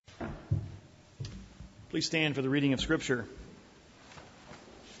Please stand for the reading of Scripture.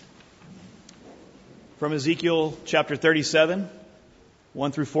 From Ezekiel chapter 37,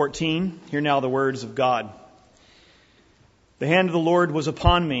 1 through 14, hear now the words of God. The hand of the Lord was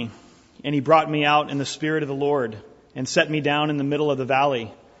upon me, and he brought me out in the spirit of the Lord, and set me down in the middle of the valley.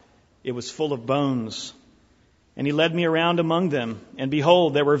 It was full of bones. And he led me around among them, and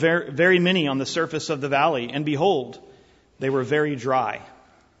behold, there were very many on the surface of the valley, and behold, they were very dry.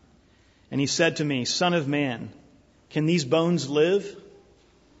 And he said to me, Son of man, can these bones live?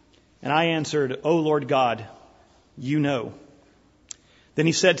 And I answered, O Lord God, you know. Then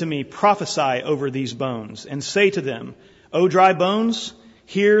he said to me, Prophesy over these bones, and say to them, O dry bones,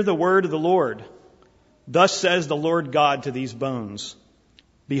 hear the word of the Lord. Thus says the Lord God to these bones,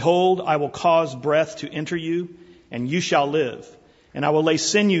 Behold, I will cause breath to enter you, and you shall live. And I will lay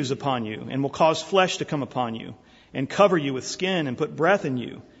sinews upon you, and will cause flesh to come upon you, and cover you with skin, and put breath in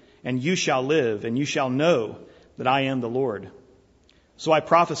you. And you shall live, and you shall know that I am the Lord. So I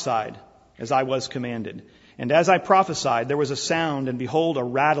prophesied as I was commanded. And as I prophesied, there was a sound, and behold, a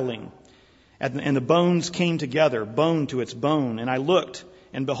rattling. And the bones came together, bone to its bone. And I looked,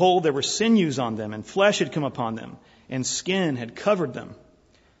 and behold, there were sinews on them, and flesh had come upon them, and skin had covered them.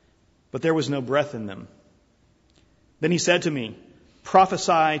 But there was no breath in them. Then he said to me,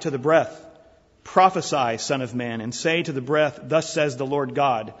 Prophesy to the breath. Prophesy, Son of man, and say to the breath, Thus says the Lord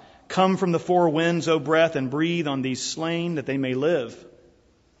God, Come from the four winds, O breath, and breathe on these slain, that they may live.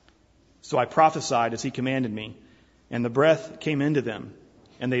 So I prophesied as he commanded me, and the breath came into them,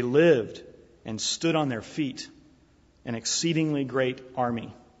 and they lived and stood on their feet, an exceedingly great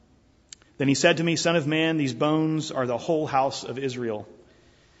army. Then he said to me, Son of man, these bones are the whole house of Israel.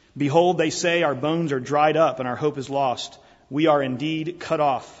 Behold, they say, Our bones are dried up, and our hope is lost. We are indeed cut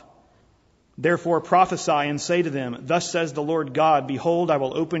off. Therefore prophesy and say to them, Thus says the Lord God, Behold, I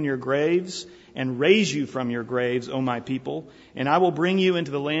will open your graves and raise you from your graves, O my people, and I will bring you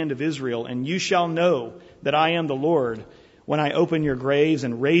into the land of Israel, and you shall know that I am the Lord when I open your graves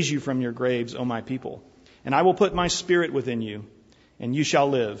and raise you from your graves, O my people. And I will put my spirit within you, and you shall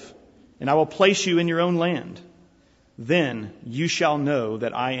live, and I will place you in your own land. Then you shall know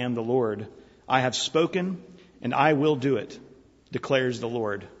that I am the Lord. I have spoken, and I will do it, declares the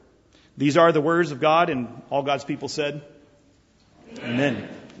Lord. These are the words of God, and all God's people said, Amen.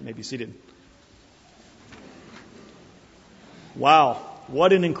 You may be seated. Wow,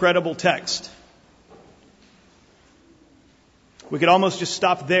 what an incredible text. We could almost just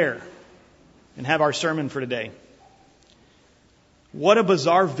stop there and have our sermon for today. What a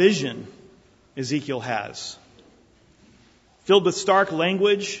bizarre vision Ezekiel has. Filled with stark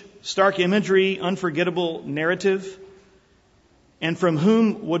language, stark imagery, unforgettable narrative. And from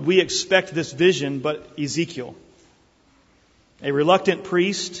whom would we expect this vision but Ezekiel? A reluctant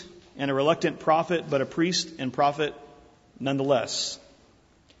priest and a reluctant prophet, but a priest and prophet nonetheless.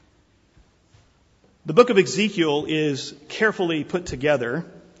 The book of Ezekiel is carefully put together,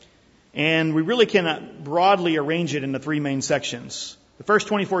 and we really cannot broadly arrange it into three main sections. The first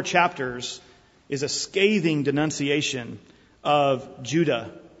 24 chapters is a scathing denunciation of Judah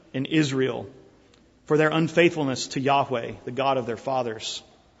and Israel for their unfaithfulness to Yahweh, the God of their fathers.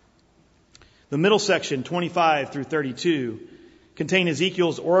 The middle section, 25 through 32, contain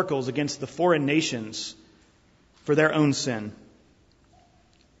Ezekiel's oracles against the foreign nations for their own sin.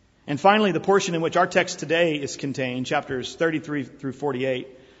 And finally, the portion in which our text today is contained, chapters 33 through 48,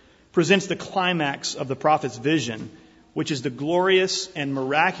 presents the climax of the prophet's vision, which is the glorious and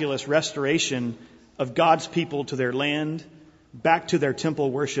miraculous restoration of God's people to their land, back to their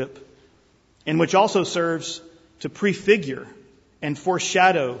temple worship, and which also serves to prefigure and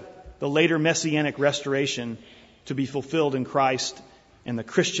foreshadow the later messianic restoration to be fulfilled in Christ and the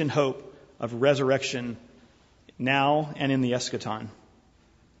Christian hope of resurrection now and in the eschaton.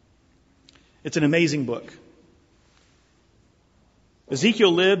 It's an amazing book.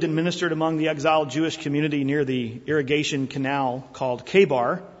 Ezekiel lived and ministered among the exiled Jewish community near the irrigation canal called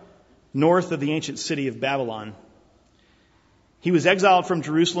Chebar, north of the ancient city of Babylon. He was exiled from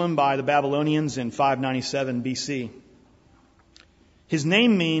Jerusalem by the Babylonians in 597 BC. His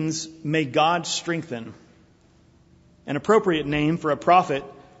name means, May God strengthen, an appropriate name for a prophet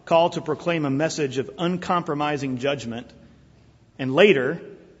called to proclaim a message of uncompromising judgment, and later,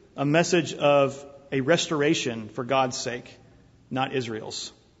 a message of a restoration for God's sake, not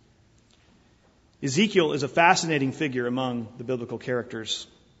Israel's. Ezekiel is a fascinating figure among the biblical characters.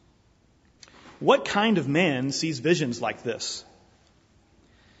 What kind of man sees visions like this?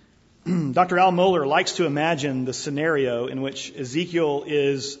 Dr. Al Mohler likes to imagine the scenario in which Ezekiel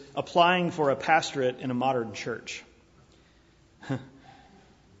is applying for a pastorate in a modern church.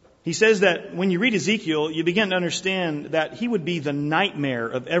 He says that when you read Ezekiel, you begin to understand that he would be the nightmare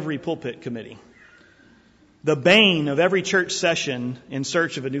of every pulpit committee, the bane of every church session in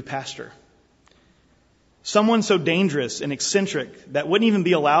search of a new pastor. Someone so dangerous and eccentric that wouldn't even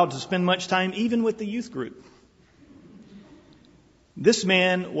be allowed to spend much time even with the youth group. This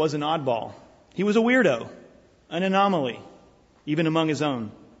man was an oddball. He was a weirdo, an anomaly, even among his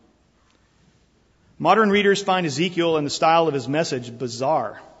own. Modern readers find Ezekiel and the style of his message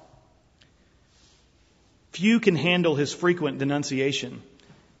bizarre. Few can handle his frequent denunciation,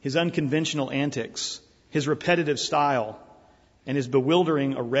 his unconventional antics, his repetitive style, and his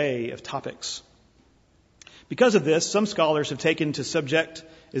bewildering array of topics. Because of this, some scholars have taken to subject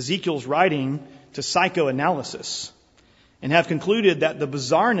Ezekiel's writing to psychoanalysis and have concluded that the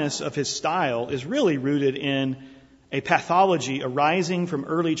bizarreness of his style is really rooted in a pathology arising from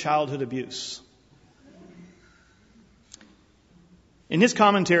early childhood abuse. In his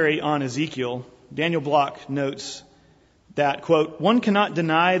commentary on Ezekiel, Daniel Block notes that, quote, "One cannot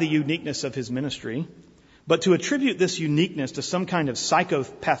deny the uniqueness of his ministry, but to attribute this uniqueness to some kind of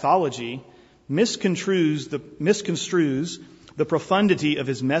psychopathology misconstrues the profundity of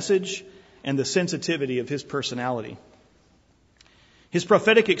his message and the sensitivity of his personality. His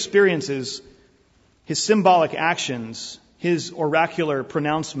prophetic experiences, his symbolic actions, his oracular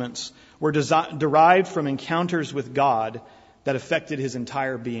pronouncements were derived from encounters with God that affected his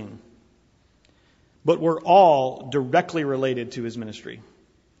entire being, but were all directly related to his ministry.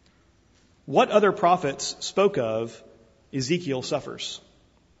 What other prophets spoke of, Ezekiel suffers.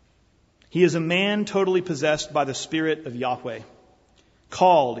 He is a man totally possessed by the Spirit of Yahweh,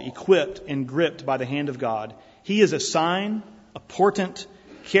 called, equipped, and gripped by the hand of God. He is a sign, a portent,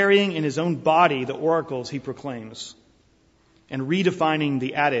 carrying in his own body the oracles he proclaims, and redefining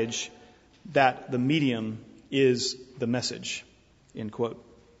the adage that the medium is the message." End quote.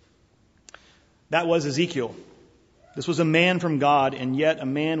 That was Ezekiel. This was a man from God, and yet a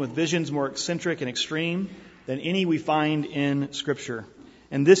man with visions more eccentric and extreme than any we find in Scripture.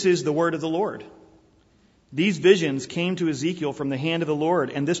 And this is the word of the Lord. These visions came to Ezekiel from the hand of the Lord,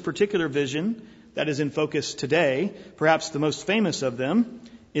 and this particular vision that is in focus today, perhaps the most famous of them,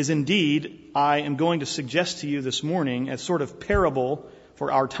 is indeed, I am going to suggest to you this morning, a sort of parable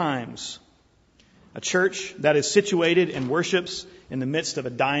for our times. A church that is situated and worships in the midst of a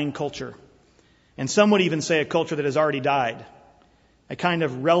dying culture. And some would even say a culture that has already died. A kind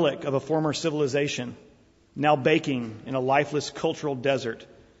of relic of a former civilization, now baking in a lifeless cultural desert,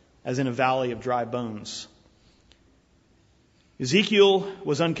 as in a valley of dry bones. Ezekiel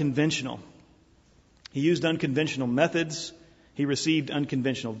was unconventional. He used unconventional methods. He received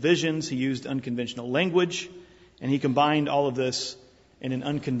unconventional visions. He used unconventional language. And he combined all of this in an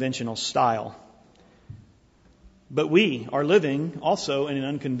unconventional style. But we are living also in an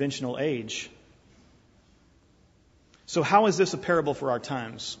unconventional age. So how is this a parable for our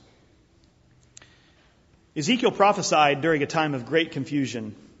times? Ezekiel prophesied during a time of great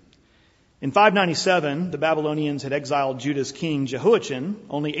confusion. In 597, the Babylonians had exiled Judah's king Jehoiachin,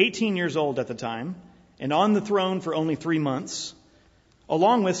 only 18 years old at the time, and on the throne for only 3 months,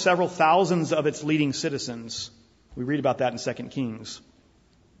 along with several thousands of its leading citizens. We read about that in 2 Kings.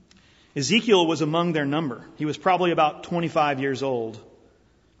 Ezekiel was among their number. He was probably about 25 years old.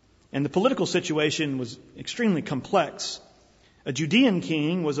 And the political situation was extremely complex. A Judean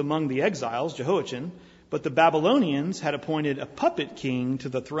king was among the exiles, Jehoiachin, but the Babylonians had appointed a puppet king to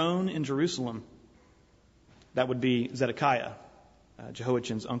the throne in Jerusalem. That would be Zedekiah,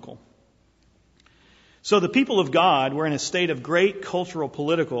 Jehoiachin's uncle. So the people of God were in a state of great cultural,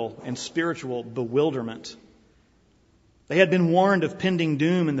 political, and spiritual bewilderment. They had been warned of pending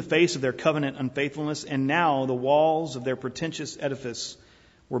doom in the face of their covenant unfaithfulness, and now the walls of their pretentious edifice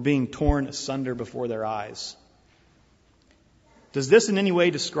were being torn asunder before their eyes. Does this in any way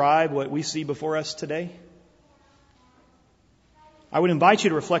describe what we see before us today? I would invite you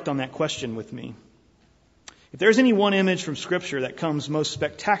to reflect on that question with me. If there's any one image from Scripture that comes most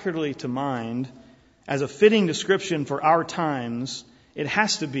spectacularly to mind as a fitting description for our times, it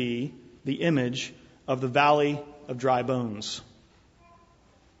has to be the image of the valley of dry bones.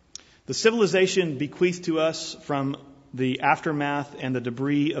 The civilization bequeathed to us from the aftermath and the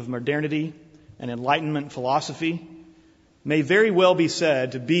debris of modernity and Enlightenment philosophy may very well be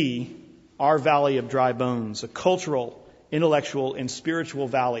said to be our valley of dry bones, a cultural, intellectual, and spiritual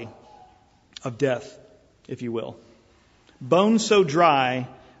valley of death, if you will. Bones so dry,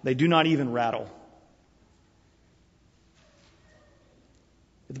 they do not even rattle.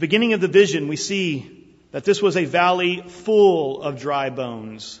 At the beginning of the vision, we see that this was a valley full of dry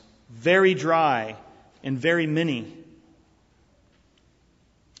bones, very dry and very many.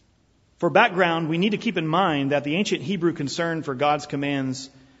 For background, we need to keep in mind that the ancient Hebrew concern for God's commands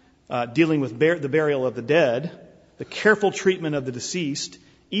dealing with the burial of the dead, the careful treatment of the deceased,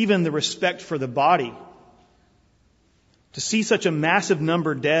 even the respect for the body. To see such a massive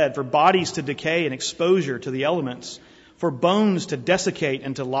number dead, for bodies to decay and exposure to the elements, for bones to desiccate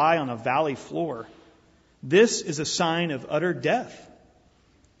and to lie on a valley floor. This is a sign of utter death,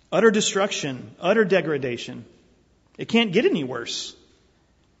 utter destruction, utter degradation. It can't get any worse.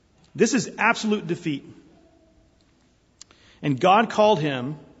 This is absolute defeat. And God called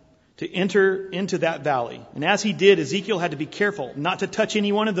him to enter into that valley. And as he did, Ezekiel had to be careful not to touch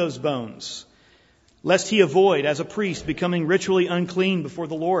any one of those bones, lest he avoid, as a priest, becoming ritually unclean before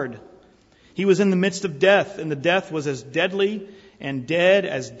the Lord. He was in the midst of death, and the death was as deadly and dead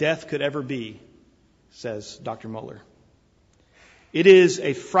as death could ever be, says Dr. Mohler. It is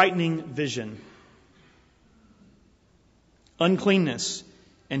a frightening vision. Uncleanness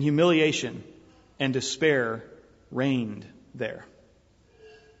and humiliation and despair reigned there.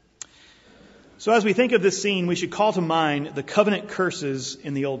 So as we think of this scene, we should call to mind the covenant curses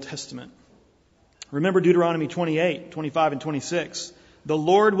in the Old Testament. Remember Deuteronomy 28, 25, and 26. The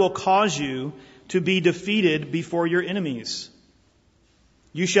Lord will cause you to be defeated before your enemies.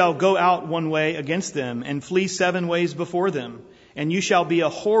 You shall go out one way against them and flee 7 ways before them. And you shall be a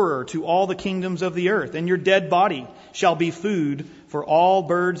horror to all the kingdoms of the earth. And your dead body shall be food for all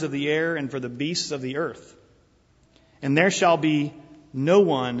birds of the air and for the beasts of the earth. And there shall be no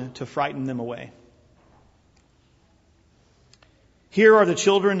one to frighten them away. Here are the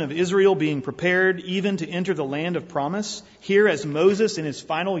children of Israel being prepared even to enter the land of promise. Here, as Moses in his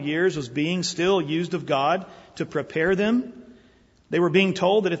final years was being still used of God to prepare them, they were being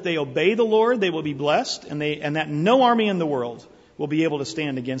told that if they obey the Lord, they will be blessed, and that no army in the world will be able to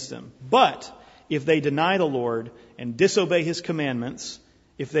stand against them. But if they deny the Lord and disobey his commandments,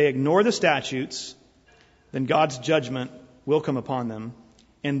 if they ignore the statutes, then God's judgment will come upon them,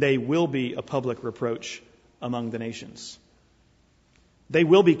 and they will be a public reproach among the nations. They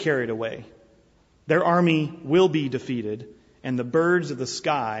will be carried away. Their army will be defeated, and the birds of the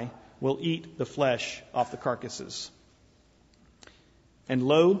sky will eat the flesh off the carcasses. And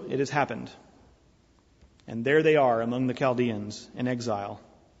lo, it has happened. And there they are among the Chaldeans in exile.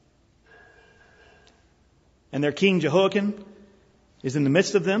 And their king Jehoiakim is in the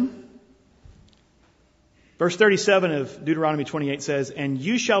midst of them. Verse 37 of Deuteronomy 28 says, "And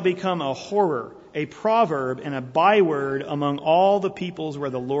you shall become a horror, a proverb, and a byword among all the peoples where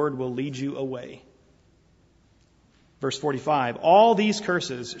the Lord will lead you away." Verse 45, "All these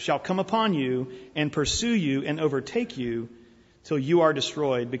curses shall come upon you and pursue you and overtake you till you are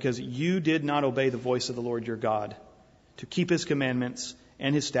destroyed, because you did not obey the voice of the Lord your God to keep his commandments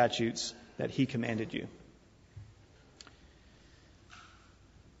and his statutes that he commanded you."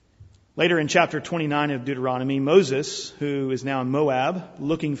 Later in chapter 29 of Deuteronomy, Moses, who is now in Moab,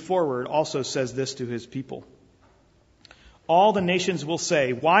 looking forward, also says this to his people. "All the nations will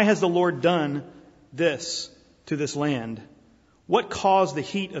say, 'Why has the Lord done this to this land? What caused the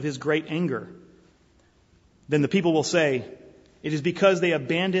heat of his great anger?' Then the people will say, 'It is because they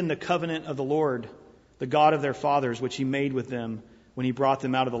abandoned the covenant of the Lord, the God of their fathers, which he made with them when he brought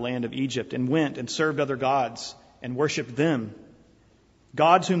them out of the land of Egypt, and went and served other gods and worshipped them,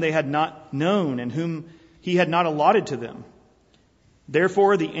 gods whom they had not known and whom he had not allotted to them.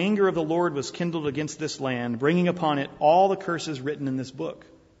 Therefore the anger of the Lord was kindled against this land, bringing upon it all the curses written in this book.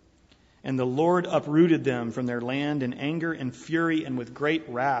 And the Lord uprooted them from their land in anger and fury and with great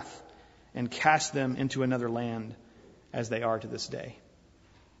wrath, and cast them into another land, as they are to this day.'"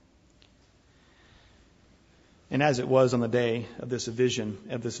 And as it was on the day of this vision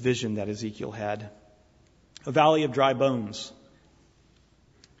that Ezekiel had, a valley of dry bones.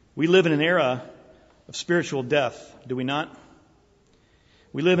 We live in an era of spiritual death, do we not?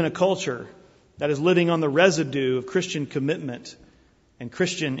 We live in a culture that is living on the residue of Christian commitment and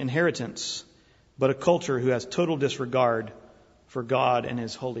Christian inheritance, but a culture who has total disregard for God and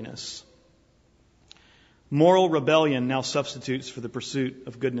his holiness. Moral rebellion now substitutes for the pursuit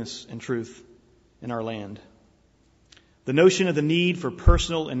of goodness and truth in our land. The notion of the need for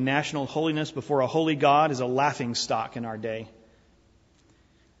personal and national holiness before a holy God is a laughingstock in our day.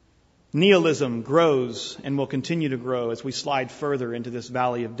 Nihilism grows and will continue to grow as we slide further into this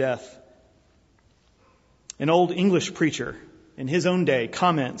valley of death. An old English preacher in his own day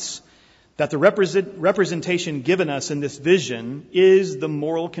comments that the representation given us in this vision is the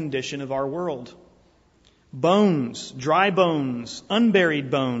moral condition of our world. Bones, dry bones,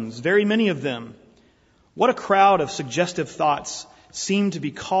 unburied bones, very many of them. What a crowd of suggestive thoughts seem to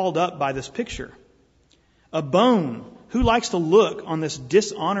be called up by this picture. A bone Who likes to look on this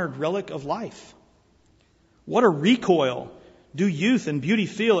dishonored relic of life? What a recoil do youth and beauty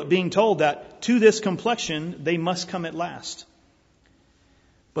feel at being told that to this complexion they must come at last.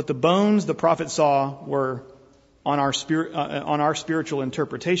 But the bones the prophet saw were, on our spiritual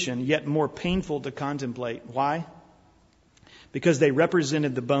interpretation, yet more painful to contemplate. Why? Because they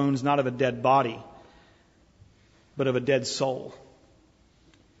represented the bones not of a dead body, but of a dead soul.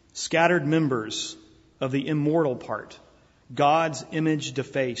 Scattered members of the immortal part, God's image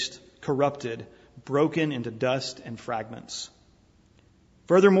defaced, corrupted, broken into dust and fragments.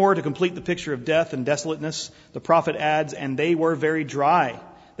 Furthermore, to complete the picture of death and desolateness, the prophet adds, and they were very dry.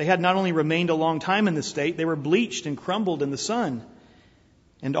 They had not only remained a long time in this state, they were bleached and crumbled in the sun.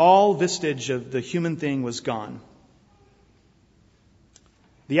 And all vestige of the human thing was gone.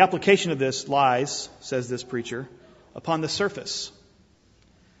 The application of this lies, says this preacher, upon the surface.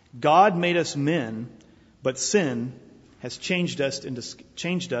 God made us men, but sin has changed us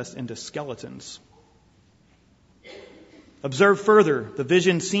into skeletons. Observe further, the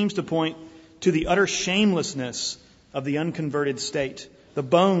vision seems to point to the utter shamelessness of the unconverted state. The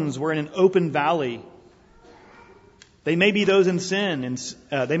bones were in an open valley. They may be those in sin, and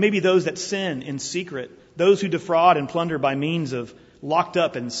they may be those that sin in secret, those who defraud and plunder by means of locked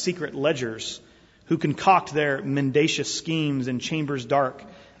up in secret ledgers, who concoct their mendacious schemes in chambers dark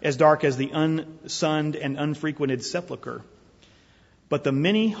as the unsunned and unfrequented sepulchre. But the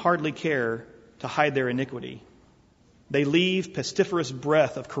many hardly care to hide their iniquity. They leave pestiferous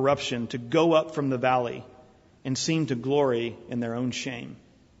breath of corruption to go up from the valley and seem to glory in their own shame.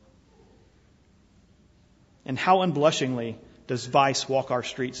 And how unblushingly does vice walk our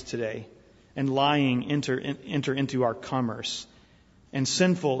streets today, and lying enter into our commerce, and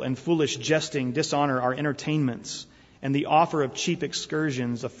sinful and foolish jesting dishonor our entertainments, and the offer of cheap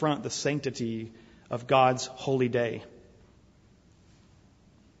excursions affront the sanctity of God's holy day.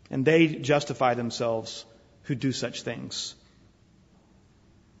 And they justify themselves who do such things.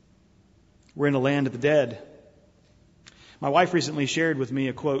 We're in a land of the dead. My wife recently shared with me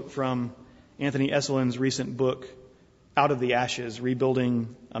a quote from Anthony Esselin's recent book, Out of the Ashes,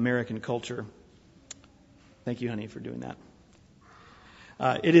 Rebuilding American Culture. Thank you, honey, for doing that.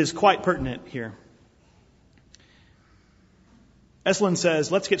 It is quite pertinent here. Esselin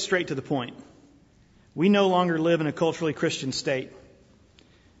says, let's get straight to the point. We no longer live in a culturally Christian state.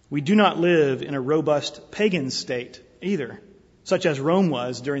 We do not live in a robust pagan state either, such as Rome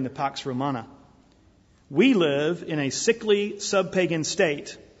was during the Pax Romana. We live in a sickly sub-pagan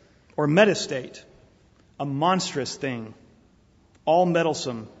state, or meta-state, a monstrous thing, all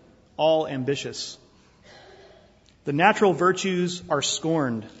meddlesome, all ambitious. The natural virtues are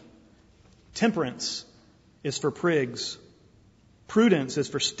scorned. Temperance is for prigs. Prudence is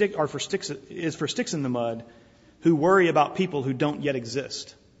for sticks in the mud who worry about people who don't yet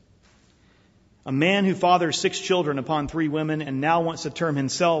exist. A man who fathers 6 children upon 3 women and now wants to turn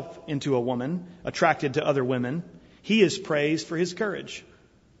himself into a woman, attracted to other women, he is praised for his courage.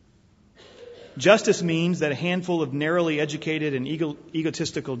 Justice means that a handful of narrowly educated and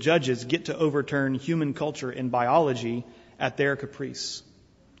egotistical judges get to overturn human culture and biology at their caprice.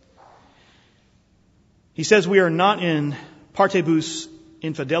 He says we are not in partibus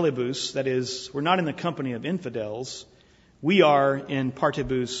infidelibus, that is, we're not in the company of infidels. We are in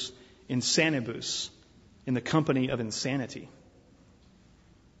partibus insanibus, in the company of insanity.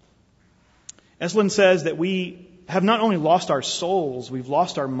 Esselin says that we have not only lost our souls, we've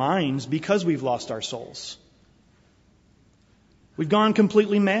lost our minds because we've lost our souls. We've gone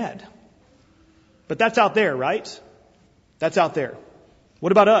completely mad. But that's out there, right? That's out there.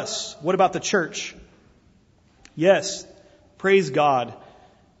 What about us? What about the church? Yes, praise God.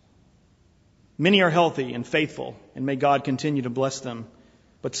 Many are healthy and faithful, and may God continue to bless them.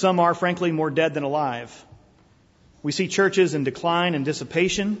 But some are, frankly, more dead than alive. We see churches in decline and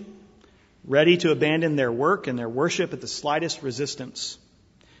dissipation, ready to abandon their work and their worship at the slightest resistance.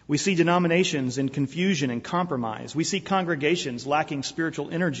 We see denominations in confusion and compromise. We see congregations lacking spiritual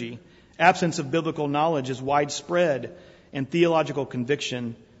energy. Absence of biblical knowledge is widespread, and theological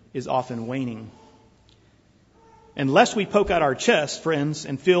conviction is often waning. Unless we poke out our chests, friends,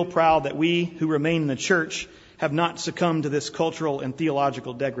 and feel proud that we who remain in the church have not succumbed to this cultural and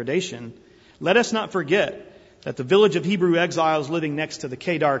theological degradation, let us not forget that the village of Hebrew exiles living next to the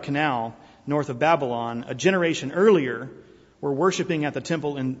Kedar Canal, north of Babylon, a generation earlier, were worshiping at the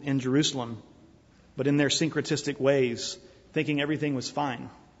temple in Jerusalem, but in their syncretistic ways, thinking everything was fine.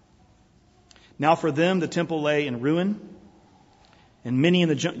 Now for them, the temple lay in ruin, and many in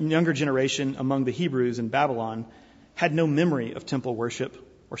the younger generation among the Hebrews in Babylon had no memory of temple worship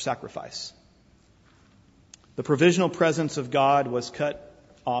or sacrifice. The provisional presence of God was cut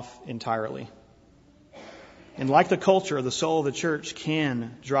off entirely. And like the culture, the soul of the church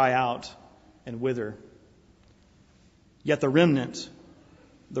can dry out and wither. Yet the remnant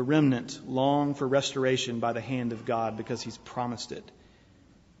long for restoration by the hand of God because He's promised it,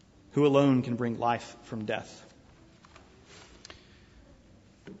 who alone can bring life from death.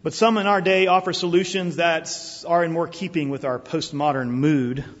 But some in our day offer solutions that are in more keeping with our postmodern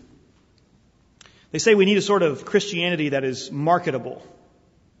mood. They say we need a sort of Christianity that is marketable.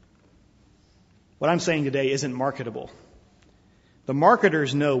 What I'm saying today isn't marketable. The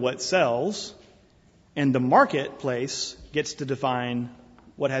marketers know what sells, and the marketplace gets to define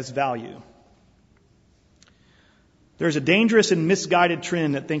what has value. There's a dangerous and misguided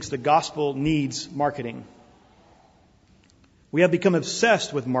trend that thinks the gospel needs marketing. We have become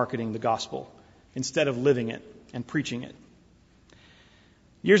obsessed with marketing the gospel instead of living it and preaching it.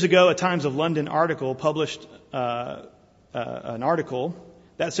 Years ago, a Times of London article published an article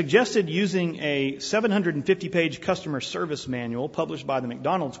that suggested using a 750-page customer service manual published by the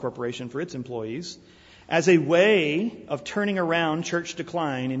McDonald's Corporation for its employees as a way of turning around church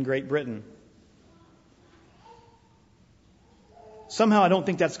decline in Great Britain. Somehow I don't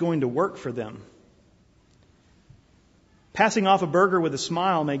think that's going to work for them. Passing off a burger with a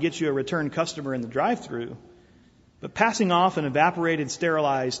smile may get you a return customer in the drive-thru, but passing off an evaporated,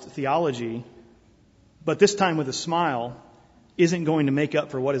 sterilized theology, but this time with a smile, isn't going to make up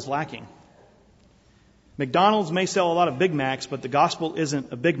for what is lacking. McDonald's may sell a lot of Big Macs, but the gospel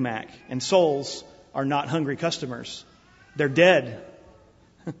isn't a Big Mac, and souls are not hungry customers. They're dead.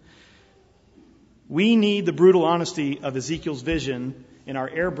 We need the brutal honesty of Ezekiel's vision in our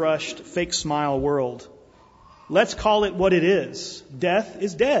airbrushed, fake smile world. Let's call it what it is. Death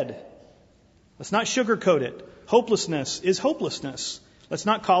is dead. Let's not sugarcoat it. Hopelessness is hopelessness. Let's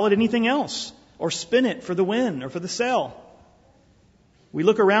not call it anything else or spin it for the win or for the sell. We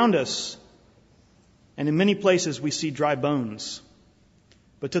look around us, and in many places we see dry bones.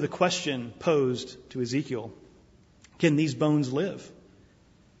 But to the question posed to Ezekiel, can these bones live?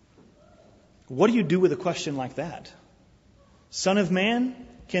 What do you do with a question like that? Son of man,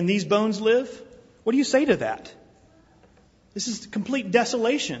 can these bones live? What do you say to that? This is complete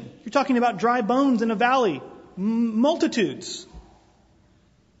desolation. You're talking about dry bones in a valley. Multitudes.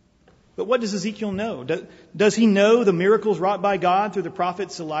 But what does Ezekiel know? Does he know the miracles wrought by God through the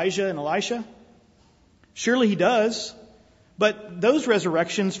prophets Elijah and Elisha? Surely he does. But those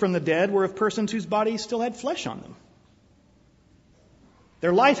resurrections from the dead were of persons whose bodies still had flesh on them.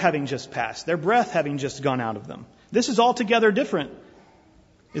 Their life having just passed, their breath having just gone out of them. This is altogether different.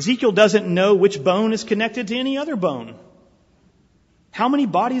 Ezekiel doesn't know which bone is connected to any other bone. How many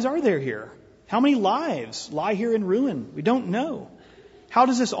bodies are there here? How many lives lie here in ruin? We don't know. How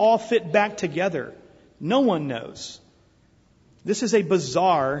does this all fit back together? No one knows. This is a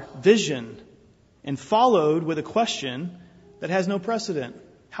bizarre vision and followed with a question that has no precedent.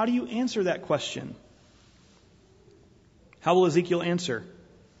 How do you answer that question? How will Ezekiel answer?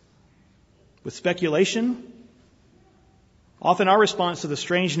 With speculation? Often our response to the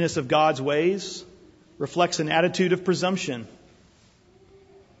strangeness of God's ways reflects an attitude of presumption,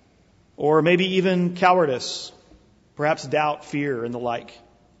 or maybe even cowardice, perhaps doubt, fear, and the like.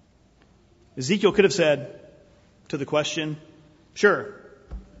 Ezekiel could have said to the question, sure,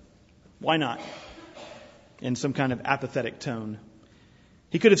 why not? In some kind of apathetic tone.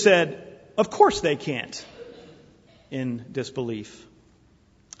 He could have said, of course they can't, in disbelief.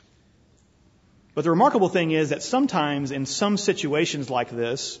 But the remarkable thing is that sometimes in some situations like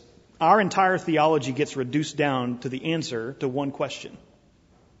this, our entire theology gets reduced down to the answer to one question.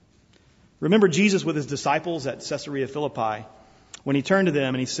 Remember Jesus with his disciples at Caesarea Philippi when he turned to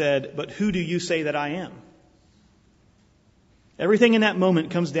them and he said, but who do you say that I am? Everything in that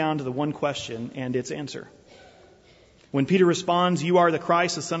moment comes down to the one question and its answer. When Peter responds, you are the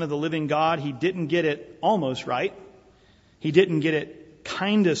Christ, the Son of the living God, he didn't get it almost right. He didn't get it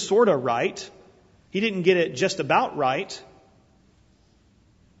kind of, sort of right. He didn't get it just about right.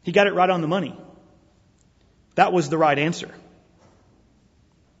 He got it right on the money. That was the right answer.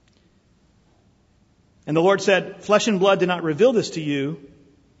 And the Lord said, flesh and blood did not reveal this to you,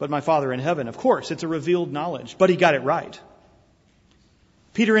 but my Father in heaven. Of course, it's a revealed knowledge, but he got it right.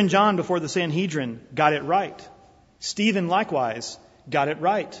 Peter and John before the Sanhedrin got it right. Stephen likewise got it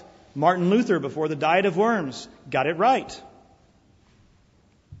right. Martin Luther before the Diet of Worms got it right.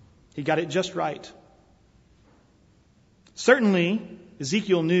 He got it just right. Certainly,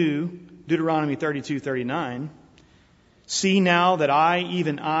 Ezekiel knew Deuteronomy 32:39. See now that I,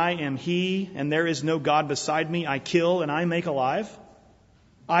 even I, am he, and there is no God beside me. I kill and I make alive.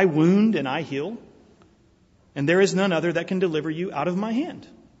 I wound and I heal. and there is none other that can deliver you out of my hand.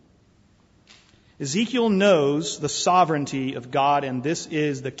 Ezekiel knows the sovereignty of God, and this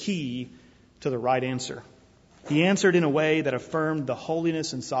is the key to the right answer. He answered in a way that affirmed the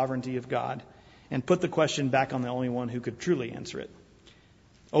holiness and sovereignty of God and put the question back on the only one who could truly answer it.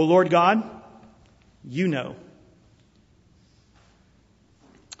 O Lord God, you know.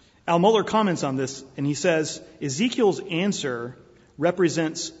 Al Mohler comments on this, and he says, Ezekiel's answer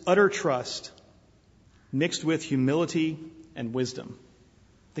represents utter trust mixed with humility and wisdom.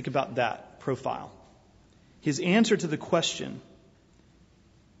 Think about that profile. His answer to the question,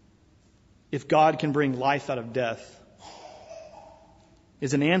 if God can bring life out of death,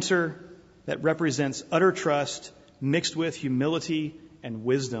 is an answer that represents utter trust mixed with humility and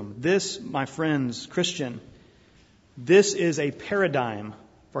wisdom. This, my friends, Christian, this is a paradigm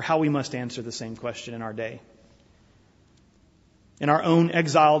for how we must answer the same question in our day. In our own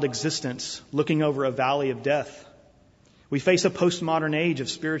exiled existence, looking over a valley of death, we face a postmodern age of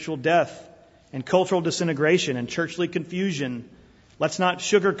spiritual death and cultural disintegration and churchly confusion. Let's not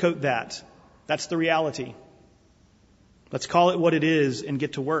sugarcoat that. That's the reality. Let's call it what it is and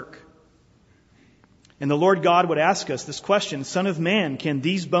get to work. And the Lord God would ask us this question, Son of man, can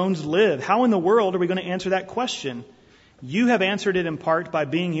these bones live? How in the world are we going to answer that question? You have answered it in part by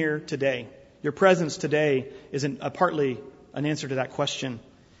being here today. Your presence today is partly an answer to that question.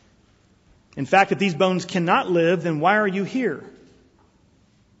 In fact, if these bones cannot live, then why are you here?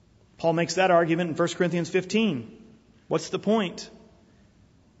 Paul makes that argument in 1 Corinthians 15. What's the point?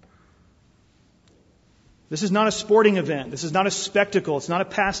 This is not a sporting event. This is not a spectacle. It's not a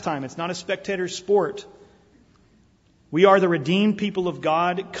pastime. It's not a spectator sport. We are the redeemed people of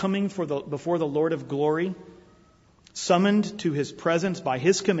God coming before the Lord of glory, summoned to His presence by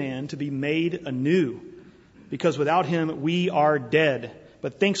His command to be made anew. Because without Him, we are dead.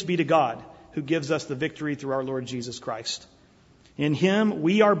 But thanks be to God, who gives us the victory through our Lord Jesus Christ. In Him,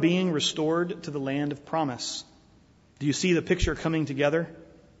 we are being restored to the land of promise. Do you see the picture coming together?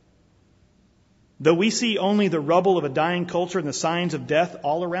 Though we see only the rubble of a dying culture and the signs of death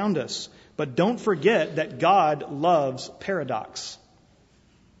all around us, but don't forget that God loves paradox.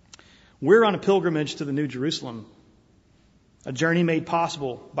 We're on a pilgrimage to the New Jerusalem, a journey made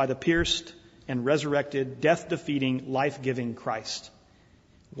possible by the pierced and resurrected, death-defeating, life-giving Christ.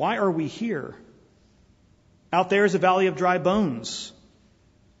 Why are we here? Out there is a valley of dry bones.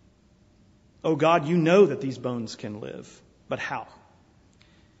 Oh God, you know that these bones can live, but how?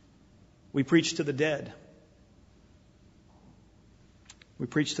 We preach to the dead. We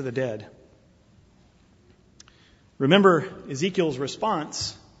preach to the dead. Remember, Ezekiel's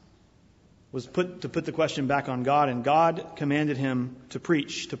response was to put the question back on God, and God commanded him to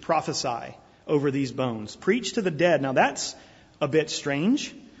preach, to prophesy over these bones. Preach to the dead. Now that's a bit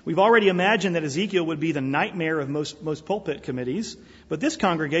strange. We've already imagined that Ezekiel would be the nightmare of most pulpit committees, but this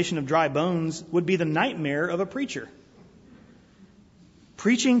congregation of dry bones would be the nightmare of a preacher.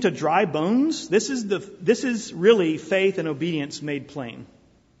 Preaching to dry bones, this is really faith and obedience made plain.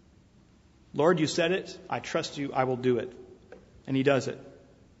 Lord, you said it. I trust you. I will do it. And He does it.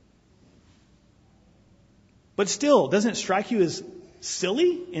 But still, doesn't it strike you as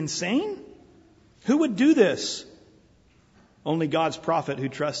silly, insane? Who would do this? Only God's prophet who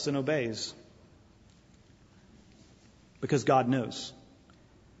trusts and obeys. Because God knows.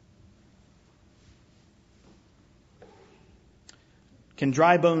 Can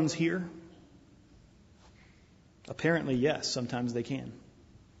dry bones hear? Apparently, yes. Sometimes they can.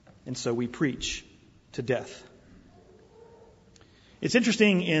 And so we preach to death. It's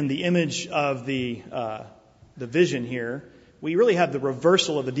interesting in the image of the vision here, we really have the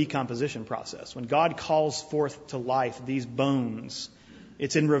reversal of the decomposition process. When God calls forth to life these bones,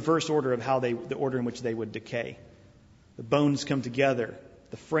 it's in reverse order of the order in which they would decay. The bones come together.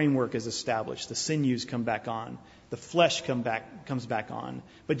 The framework is established. The sinews come back on. The flesh comes back on.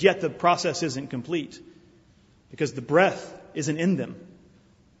 But yet the process isn't complete because the breath isn't in them.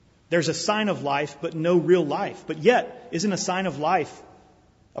 There's a sign of life, but no real life. But yet, isn't a sign of life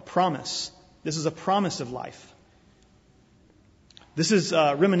a promise? This is a promise of life. This is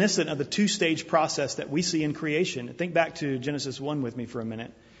reminiscent of the two-stage process that we see in creation. Think back to Genesis 1 with me for a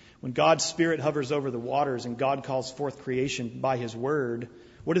minute. When God's Spirit hovers over the waters and God calls forth creation by His Word,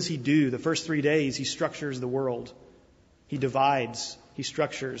 what does He do? The first 3 days, He structures the world. He divides. He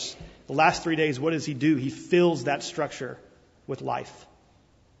structures. The last 3 days, what does He do? He fills that structure with life.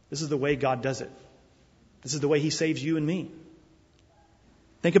 This is the way God does it. This is the way He saves you and me.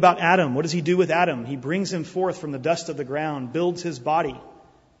 Think about Adam. What does He do with Adam? He brings him forth from the dust of the ground, builds his body,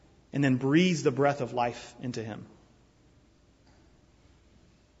 and then breathes the breath of life into him.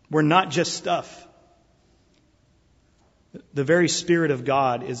 We're not just stuff. The very Spirit of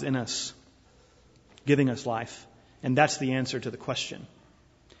God is in us, giving us life. And that's the answer to the question.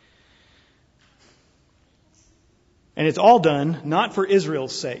 And it's all done not for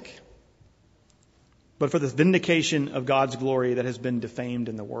Israel's sake, but for the vindication of God's glory that has been defamed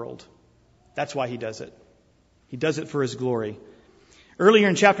in the world. That's why he does it. He does it for his glory. Earlier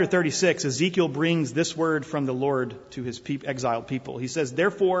in chapter 36, Ezekiel brings this word from the Lord to his exiled people. He says,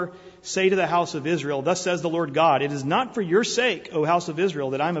 "Therefore say to the house of Israel, thus says the Lord God, it is not for your sake, O house of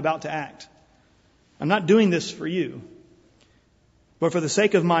Israel, that I'm about to act. I'm not doing this for you, but for the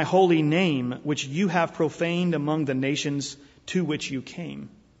sake of my holy name, which you have profaned among the nations to which you came.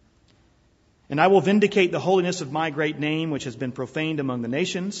 And I will vindicate the holiness of my great name, which has been profaned among the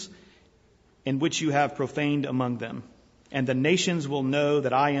nations, and which you have profaned among them. And the nations will know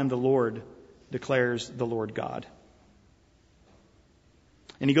that I am the Lord, declares the Lord God."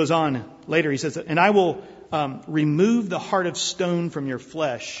 And he goes on later, he says, "And I will remove the heart of stone from your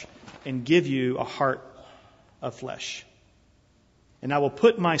flesh and give you a heart of flesh. And I will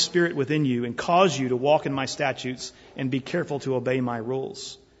put my spirit within you and cause you to walk in my statutes and be careful to obey my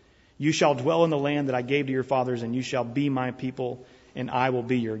rules. You shall dwell in the land that I gave to your fathers, and you shall be my people, and I will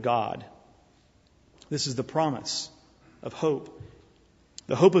be your God." This is the promise of hope.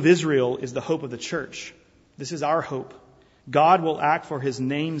 The hope of Israel is the hope of the church. This is our hope. God will act for his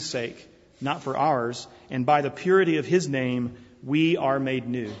name's sake, not for ours, and by the purity of his name, we are made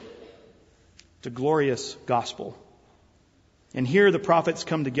new. It's a glorious gospel. And here the prophets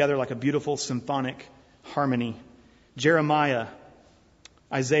come together like a beautiful symphonic harmony. Jeremiah,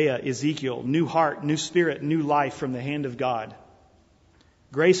 Isaiah, Ezekiel, new heart, new spirit, new life from the hand of God.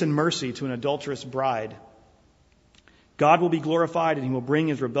 Grace and mercy to an adulterous bride. God will be glorified, and he will bring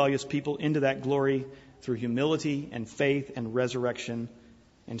his rebellious people into that glory through humility and faith and resurrection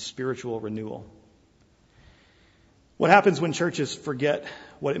and spiritual renewal. What happens when churches forget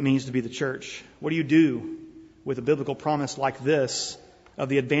what it means to be the church? What do you do with a biblical promise like this of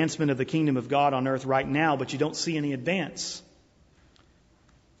the advancement of the kingdom of God on earth right now, but you don't see any advance?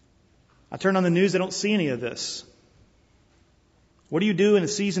 I turn on the news, I don't see any of this. What do you do in a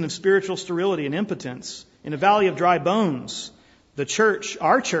season of spiritual sterility and impotence, in a valley of dry bones? The church,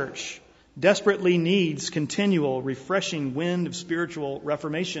 our church, desperately needs continual, refreshing wind of spiritual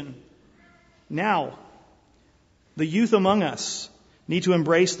reformation. Now, the youth among us need to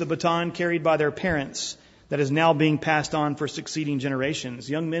embrace the baton carried by their parents that is now being passed on for succeeding generations.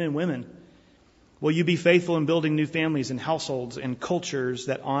 Young men and women, will you be faithful in building new families and households and cultures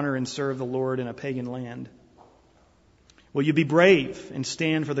that honor and serve the Lord in a pagan land? Will you be brave and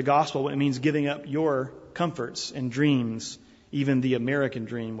stand for the gospel when it means giving up your comforts and dreams, even the American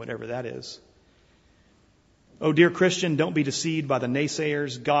dream, whatever that is? Oh, dear Christian, don't be deceived by the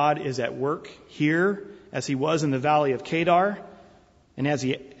naysayers. God is at work here as he was in the valley of Kedar and as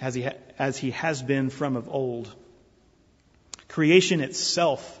he has been from of old. Creation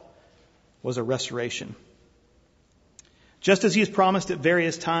itself was a restoration. Just as he has promised at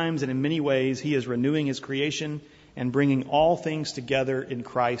various times and in many ways, he is renewing his creation and bringing all things together in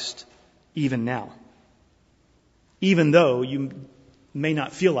Christ even now. Even though you may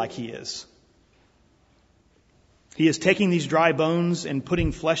not feel like he is. He is taking these dry bones and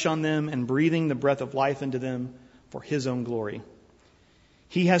putting flesh on them and breathing the breath of life into them for his own glory.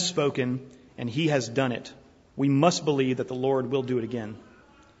 He has spoken and he has done it. We must believe that the Lord will do it again.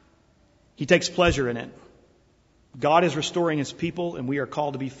 He takes pleasure in it. God is restoring his people, and we are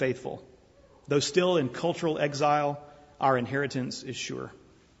called to be faithful. Though still in cultural exile, our inheritance is sure.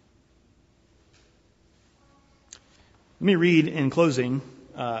 Let me read in closing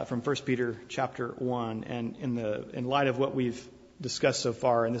from 1 Peter chapter 1, and in light of what we've discussed so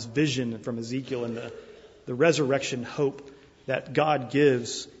far, and this vision from Ezekiel and the resurrection hope that God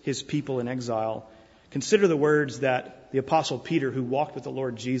gives his people in exile, consider the words that the Apostle Peter, who walked with the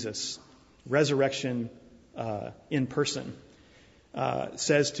Lord Jesus, resurrection in person,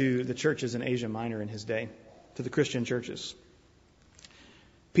 says to the churches in Asia Minor in his day, to the Christian churches.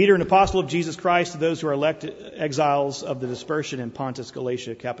 Peter, an apostle of Jesus Christ, to those who are elect exiles of the dispersion in Pontus,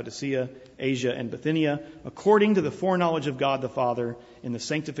 Galatia, Cappadocia, Asia, and Bithynia, according to the foreknowledge of God the Father, in the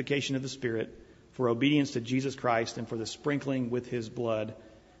sanctification of the Spirit, for obedience to Jesus Christ and for the sprinkling with his blood,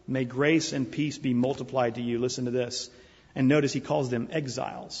 may grace and peace be multiplied to you. Listen to this. And notice he calls them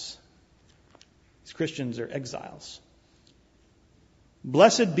exiles. These Christians are exiles.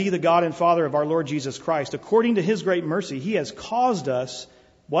 Blessed be the God and Father of our Lord Jesus Christ. According to his great mercy, he has caused us,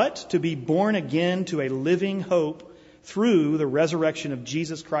 what? To be born again to a living hope through the resurrection of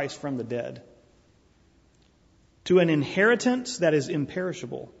Jesus Christ from the dead. To an inheritance that is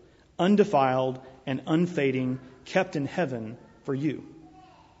imperishable, undefiled, and unfading, kept in heaven for you,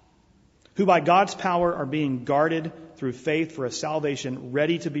 who by God's power are being guarded through faith for a salvation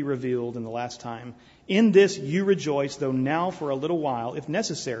ready to be revealed in the last time. In this you rejoice, though now for a little while, if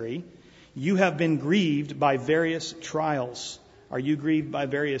necessary, you have been grieved by various trials. Are you grieved by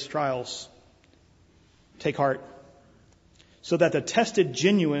various trials? Take heart. So that the tested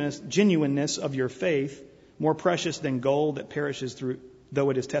genuineness of your faith, more precious than gold that perishes though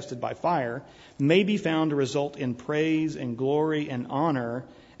it is tested by fire, may be found to result in praise and glory and honor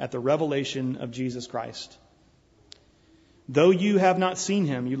at the revelation of Jesus Christ. Though you have not seen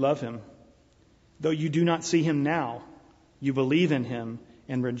him, you love him. Though you do not see him now, you believe in him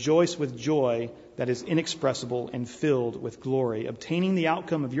and rejoice with joy that is inexpressible and filled with glory, obtaining the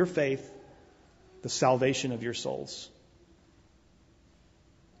outcome of your faith, the salvation of your souls.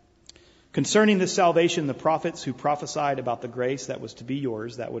 Concerning this salvation, the prophets who prophesied about the grace that was to be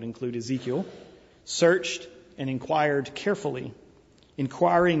yours, that would include Ezekiel, searched and inquired carefully,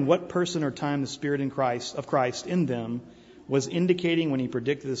 inquiring what person or time the Spirit of Christ in them was indicating when he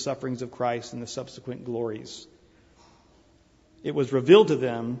predicted the sufferings of Christ and the subsequent glories. It was revealed to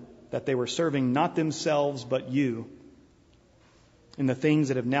them that they were serving not themselves but you, in the things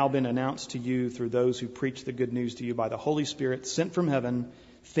that have now been announced to you through those who preach the good news to you by the Holy Spirit sent from heaven,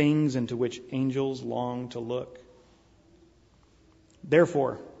 things into which angels long to look.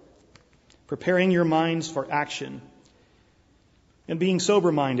 Therefore, preparing your minds for action and being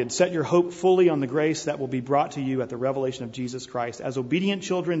sober-minded, set your hope fully on the grace that will be brought to you at the revelation of Jesus Christ. As obedient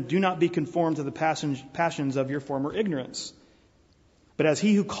children, do not be conformed to the passions of your former ignorance. But as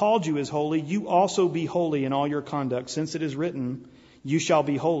he who called you is holy, you also be holy in all your conduct, since it is written, you shall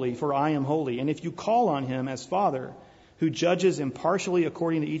be holy, for I am holy. And if you call on him as Father, who judges impartially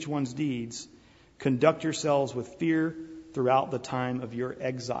according to each one's deeds, conduct yourselves with fear throughout the time of your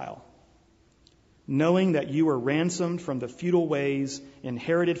exile, knowing that you were ransomed from the futile ways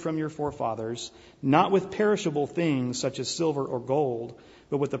inherited from your forefathers, not with perishable things such as silver or gold,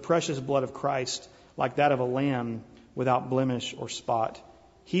 but with the precious blood of Christ, like that of a lamb without blemish or spot.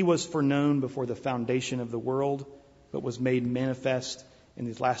 He was foreknown before the foundation of the world, but was made manifest in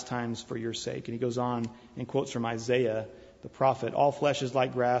these last times for your sake. And he goes on and quotes from Isaiah, the prophet, all flesh is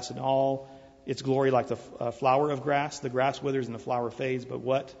like grass, and all its glory like the flower of grass. The grass withers and the flower fades, but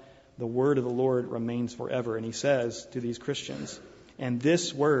what? The word of the Lord remains forever. And he says to these Christians, and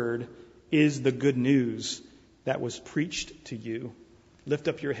this word is the good news that was preached to you. Lift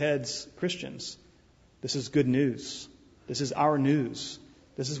up your heads, Christians. This is good news. This is our news.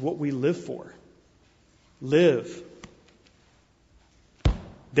 This is what we live for. Live.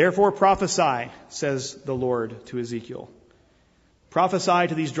 Therefore prophesy, says the Lord to Ezekiel. Prophesy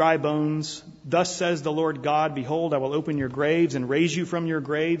to these dry bones. Thus says the Lord God, behold, I will open your graves and raise you from your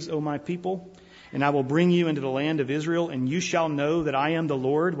graves, O my people, and I will bring you into the land of Israel, and you shall know that I am the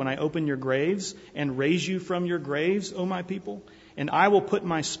Lord when I open your graves and raise you from your graves, O my people. And I will put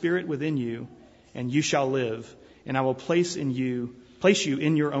my spirit within you, and you shall live, and I will place you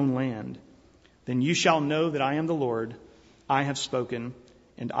in your own land. Then you shall know that I am the Lord. I have spoken,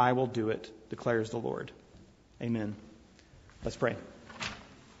 and I will do it, declares the Lord. Amen. Let's pray.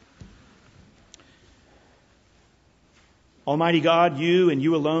 Almighty God, you and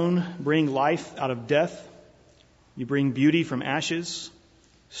you alone bring life out of death. You bring beauty from ashes,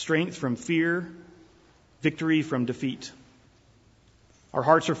 strength from fear, victory from defeat. Our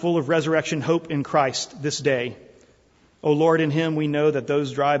hearts are full of resurrection hope in Christ this day. O Lord, in him we know that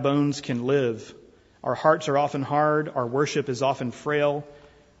those dry bones can live. Our hearts are often hard. Our worship is often frail.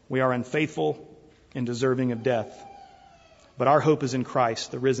 We are unfaithful and deserving of death. But our hope is in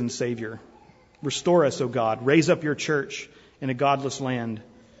Christ, the risen Savior. Restore us, O God. Raise up your church in a godless land.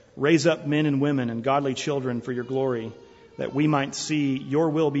 Raise up men and women and godly children for your glory, that we might see your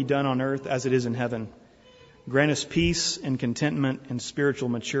will be done on earth as it is in heaven. Grant us peace and contentment and spiritual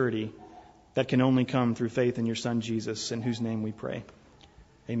maturity that can only come through faith in your Son, Jesus, in whose name we pray.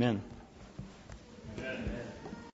 Amen. Amen.